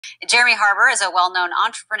Jeremy Harbour is a well-known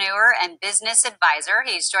entrepreneur and business advisor.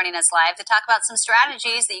 He's joining us live to talk about some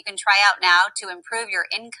strategies that you can try out now to improve your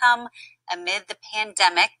income amid the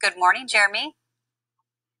pandemic. Good morning, Jeremy.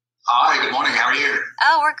 Hi, good morning. How are you?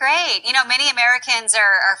 Oh, we're great. You know, many Americans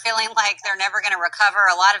are feeling like they're never going to recover.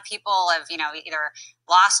 A lot of people have, either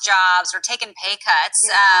lost jobs or taken pay cuts,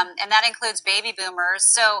 and that includes baby boomers.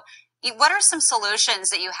 So what are some solutions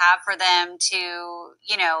that you have for them to,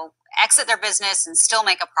 exit their business and still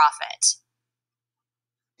make a profit?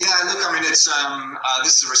 Yeah, look, I mean, it's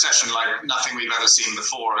this is a recession like nothing we've ever seen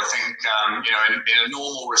before. I think, in a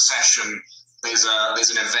normal recession, there's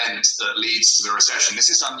an event that leads to the recession. This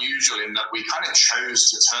is unusual in that we kind of chose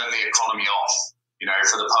to turn the economy off,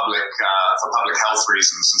 for the public health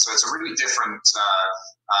reasons, and so it's a really different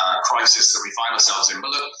crisis that we find ourselves in.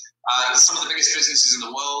 But look, some of the biggest businesses in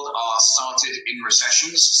the world are started in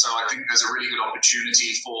recessions, so I think there's a really good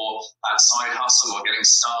opportunity for that side hustle or getting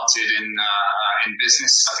started in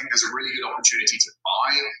business. I think there's a really good opportunity to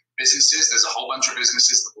buy businesses. There's a whole bunch of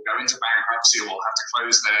businesses that will go into bankruptcy or will have to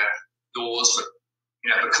close their doors,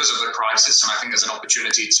 because of the crisis. And I think there's an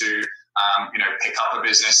opportunity to pick up a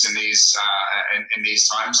business in these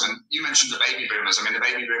times. And you mentioned the baby boomers. I mean, the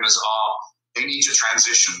baby boomers they need to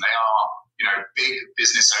transition. They are big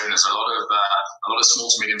business owners. A lot of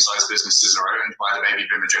small to medium sized businesses are owned by the baby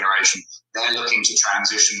boomer generation. They're looking to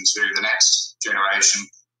transition to the next generation.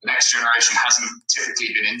 The next generation hasn't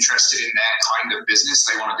typically been interested in their kind of business.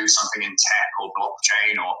 They want to do something in tech or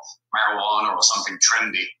blockchain or marijuana or something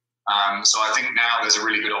trendy. So I think now there's a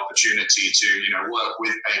really good opportunity to work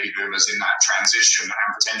with baby boomers in that transition and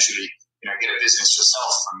potentially get a business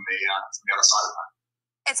yourself from the other side of that.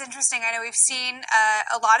 It's interesting. I know we've seen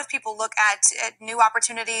a lot of people look at new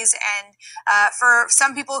opportunities, and for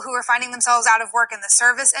some people who are finding themselves out of work in the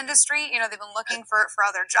service industry, they've been looking for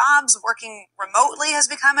other jobs. Working remotely has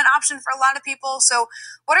become an option for a lot of people. So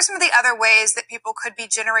what are some of the other ways that people could be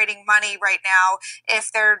generating money right now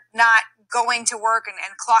if they're not going to work and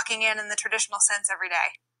clocking in the traditional sense every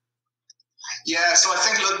day? Yeah, so I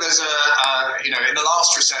think, look, there's in the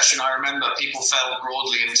last recession, I remember people fell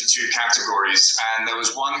broadly into two categories. And there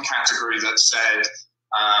was one category that said,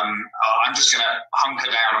 I'm just going to hunker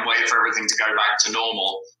down and wait for everything to go back to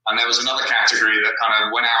normal. And there was another category that kind of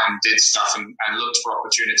went out and did stuff and looked for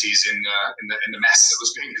opportunities in the mess that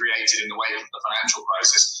was being created in the wake of the financial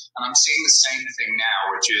crisis. And I'm seeing the same thing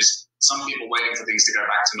now, which is some people waiting for things to go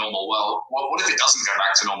back to normal. Well, what if it doesn't go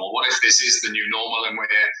back to normal? What if this is the new normal and we're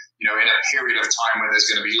in a period of time where there's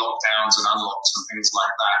going to be lockdowns and unlocks and things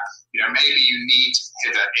like that? Maybe you need to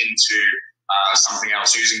pivot into something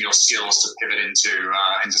else, using your skills to pivot into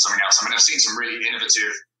something else. I mean, I've seen some really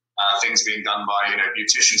innovative things being done by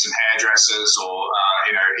beauticians and hairdressers, or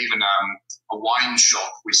even a wine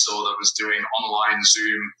shop we saw that was doing online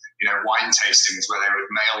Zoom wine tastings, where they would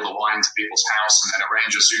mail the wine to people's house and then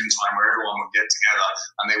arrange a Zoom time where everyone would get together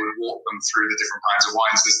and they would walk them through the different kinds of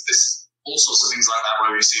wines. There's all sorts of things like that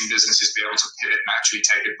where we've seen businesses be able to pivot and actually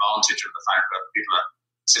take advantage of the fact that people are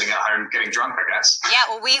sitting at home getting drunk, I guess. Yeah,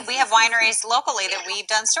 well, we have wineries locally that we've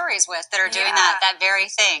done stories with that are doing that very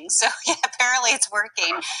thing. So yeah, apparently it's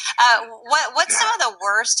working. What's some of the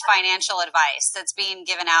worst financial advice that's being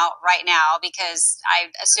given out right now? Because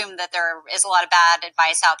I assume that there is a lot of bad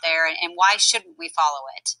advice out there, and why shouldn't we follow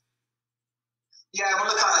it? Yeah, well,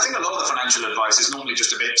 look, I think a lot of the financial advice is normally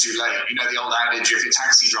just a bit too late. The old adage, if your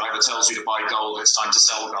taxi driver tells you to buy gold, it's time to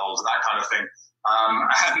sell gold, that kind of thing.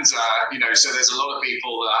 So there's a lot of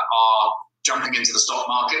people that are jumping into the stock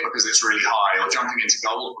market because it's really high, or jumping into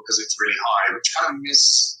gold because it's really high, which kind of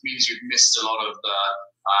means you've missed a lot of the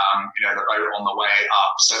boat on the way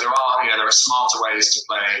up. So there are smarter ways to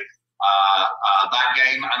play that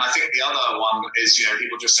game. And I think the other one is,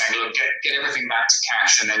 people just saying, look, get everything back to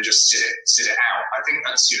cash and then just sit it out. I think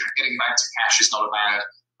that's, getting back to cash is not a bad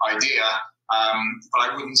idea. But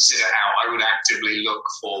I wouldn't sit it out. I would actively look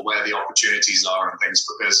for where the opportunities are and things,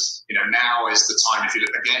 because, now is the time. If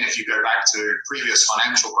you go back to previous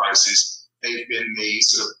financial crises, they've been the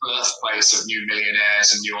sort of birthplace of new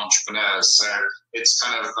millionaires and new entrepreneurs. So it's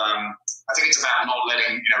kind of, I think it's about not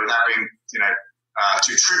letting, without being,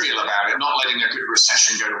 too trivial about it, not letting a good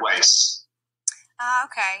recession go to waste.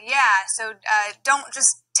 Okay, yeah. So don't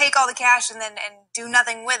just take all the cash and do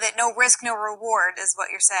nothing with it. No risk, no reward is what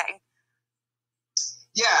you're saying.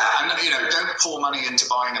 Yeah, and don't pour money into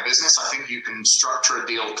buying a business. I think you can structure a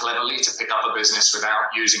deal cleverly to pick up a business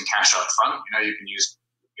without using cash up front. You can use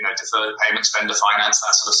deferred payments, vendor finance,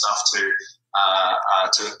 that sort of stuff to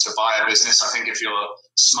to buy a business. I think if you're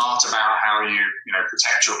smart about how you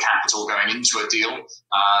protect your capital going into a deal,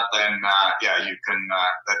 then you can.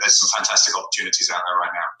 There's some fantastic opportunities out there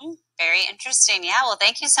right now. Very interesting. Yeah. Well,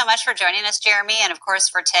 thank you so much for joining us, Jeremy, and of course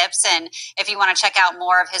for tips. And if you want to check out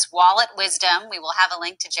more of his wallet wisdom, we will have a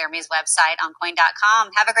link to Jeremy's website on coin.com.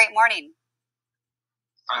 Have a great morning.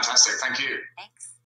 Fantastic. Thank you. Thanks.